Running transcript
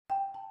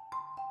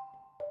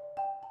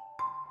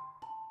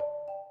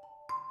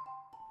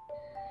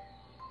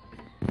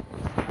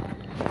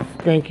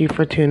Thank you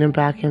for tuning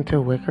back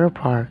into Wicker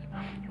Park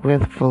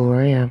with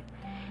Valoria,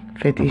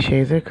 50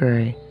 Shades of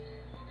Grey.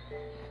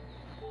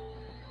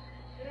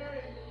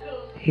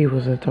 He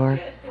was a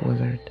dark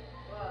wizard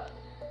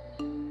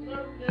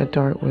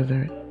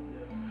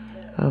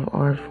of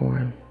art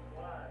form,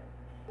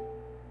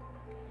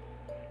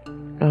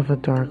 of a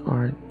dark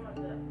art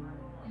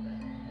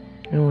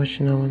in which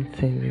no one's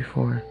seen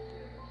before.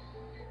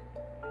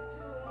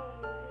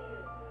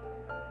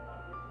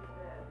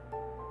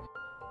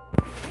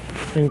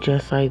 And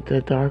just like the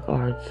dark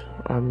arts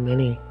are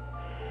many,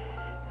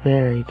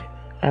 varied,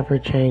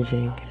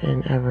 ever-changing,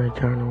 and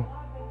ever-eternal,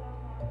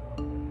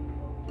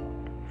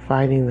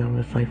 fighting them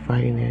is like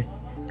fighting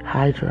a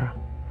Hydra.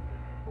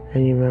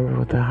 And you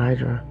remember with the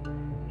Hydra,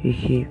 you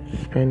keep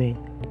spinning.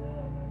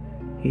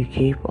 You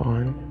keep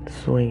on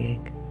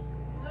swinging.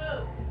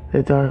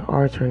 The dark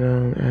arts are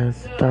known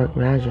as dark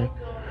magic.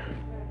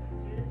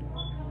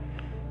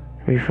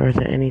 Refer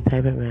to any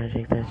type of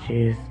magic that's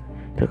used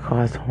to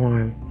cause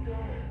harm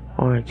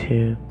or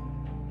to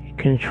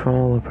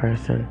control a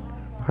person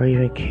or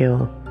even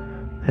kill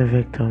the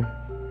victim.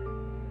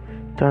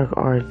 Dark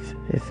arts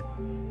is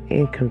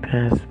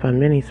encompassed by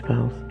many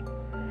spells,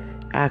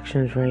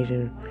 actions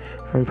ranging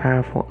from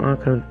powerful,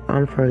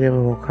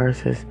 unforgivable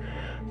curses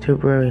to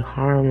brewing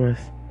harmful,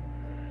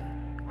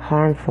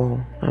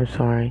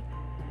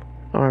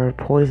 or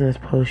poisonous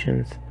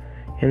potions,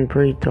 and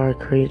breed dark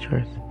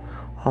creatures,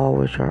 all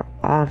which are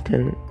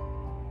often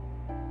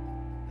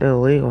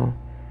illegal,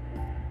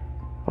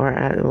 or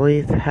at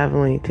least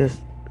heavily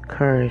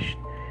discouraged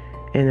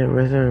in the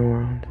wizarding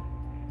world.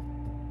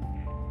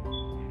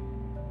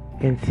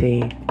 And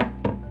see,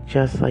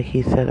 just like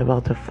he said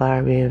about the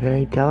fire being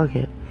very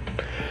delicate,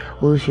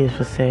 Lucius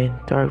was saying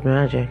dark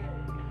magic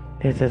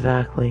is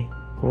exactly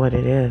what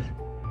it is.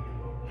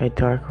 A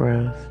dark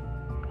rose,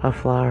 a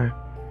flower,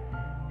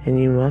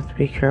 and you must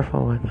be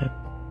careful with it.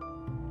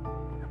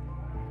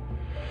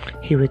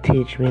 He would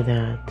teach me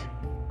that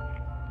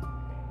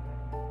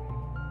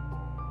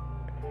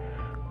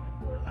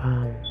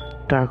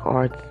dark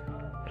arts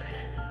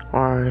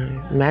are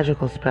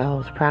magical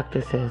spells,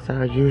 practices that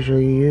are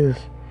usually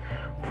used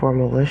for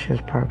malicious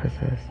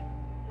purposes.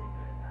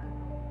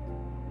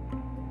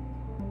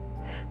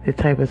 The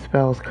type of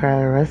spells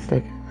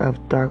characteristic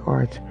of dark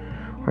arts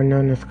are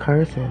known as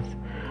curses,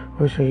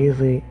 which are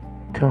usually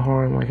to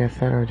harm, like I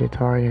said, or to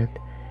target.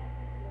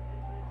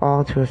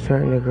 All to a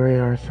certain degree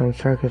are some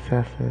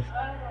circumstances.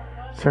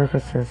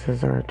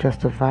 Circumstances are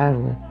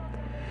justifiable,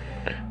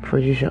 for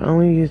you should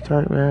only use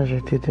dark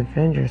magic to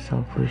defend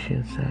yourself,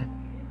 Lucian said.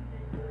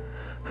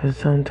 For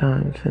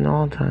sometimes, and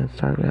all times,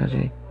 dark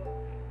magic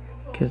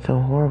gets a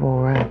horrible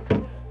rap.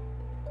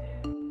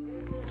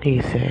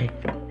 He said.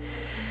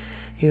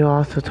 He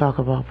also talked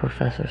about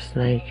Professor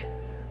Snake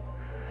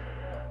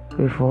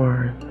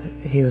before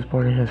he was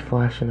born in his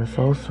flesh in the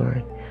soul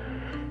story.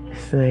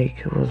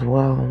 Snake was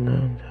well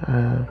known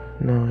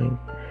knowing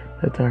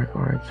the dark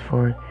arts,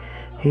 for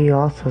he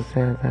also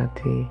said that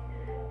the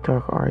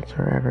dark arts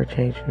are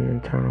ever-changing,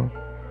 internal,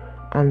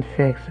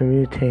 unfixed,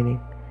 and mutating,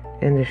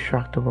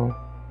 indestructible.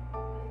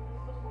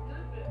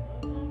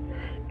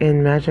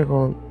 In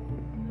magical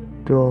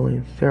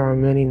duelings, there are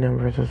many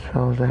numbers of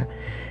spells that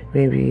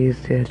may be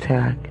used to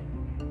attack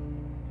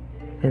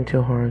and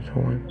to harm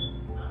someone.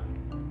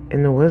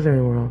 In the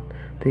wizarding world,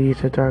 the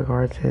use of dark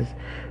arts is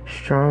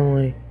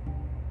strongly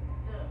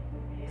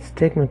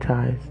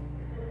stigmatized,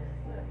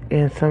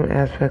 and some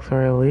aspects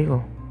are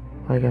illegal,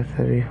 like I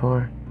said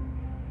before.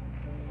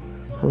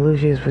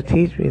 Lucius would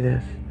teach me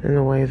this in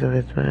the ways of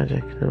its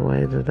magic, in the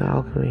ways of the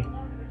alchemy.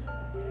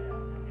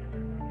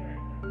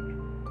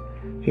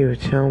 He would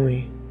tell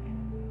me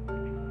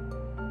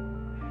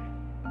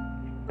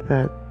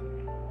that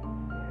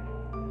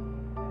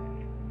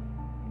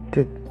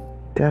the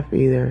Death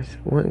Eaters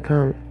wouldn't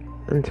come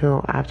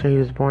until after he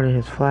was born in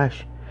his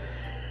flesh.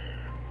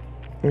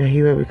 And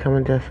he would become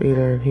a Death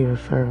Eater and he would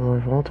serve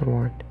Lord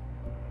Voldemort.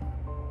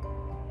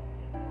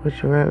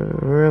 Which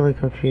really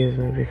confused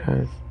me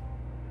because,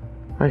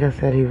 like I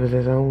said, he was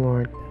his own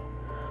Lord.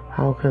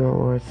 How can a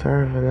Lord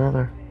serve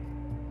another?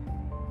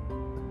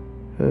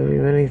 There would be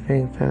many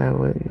things that I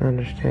wouldn't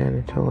understand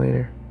until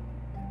later.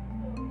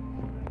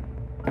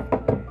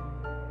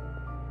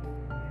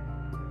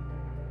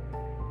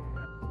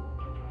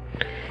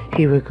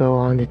 He would go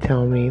on to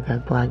tell me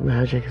that black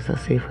magic is a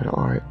secret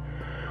art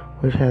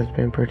which has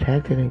been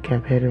protected and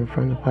kept hidden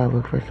from the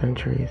public for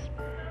centuries.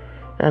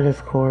 At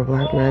its core,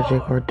 black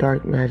magic or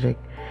dark magic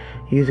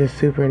uses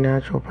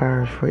supernatural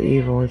powers for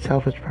evil and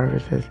selfish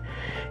purposes.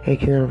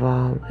 It can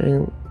involve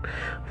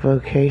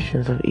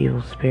invocations of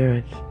evil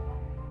spirits.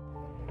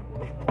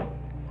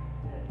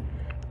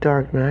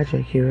 Dark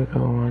magic, he would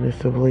go on,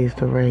 is believed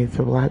to raise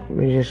the black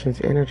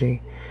magician's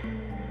energy.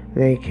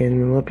 They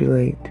can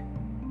manipulate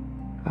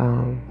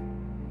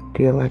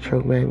the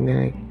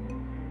electromagnetic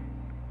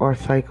or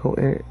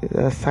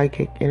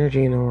psychic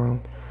energy in the world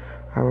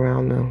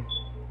around them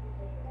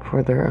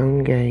for their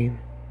own gain.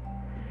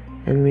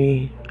 And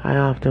me, I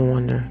often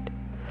wondered,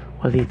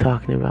 was he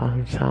talking about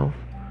himself?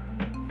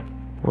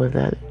 Was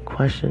that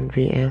question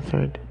be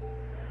answered,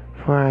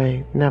 for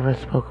I never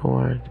spoke a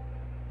word,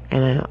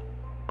 and I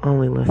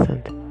only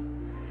listened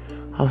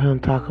of him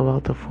talk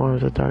about the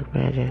forms of dark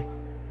magic.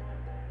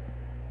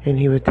 And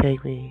he would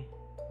take me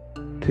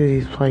to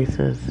these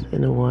places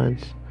in the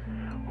woods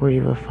where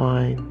you would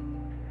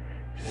find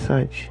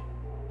such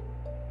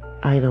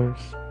items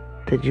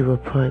that you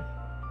would put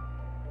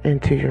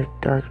into your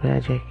dark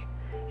magic,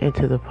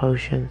 into the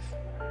potions,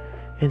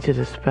 into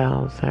the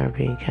spells that are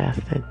being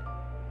casted.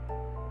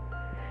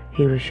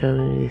 He would show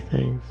me these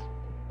things,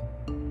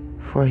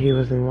 for he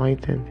was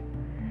enlightened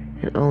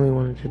and only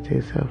wanted to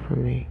do so for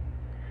me.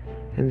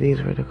 And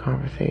these were the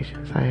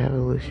conversations I had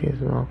with Lucius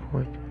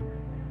Malfoy.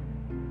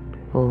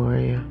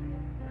 Valoria.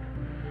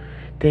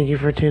 Thank you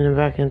for tuning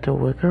back into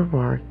Wicker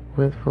Bark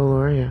with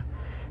Valoria.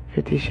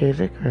 50 Shades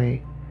of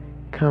Grey.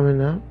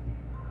 Coming up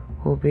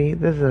will be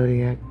the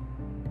Zodiac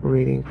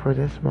reading for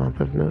this month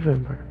of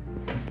November.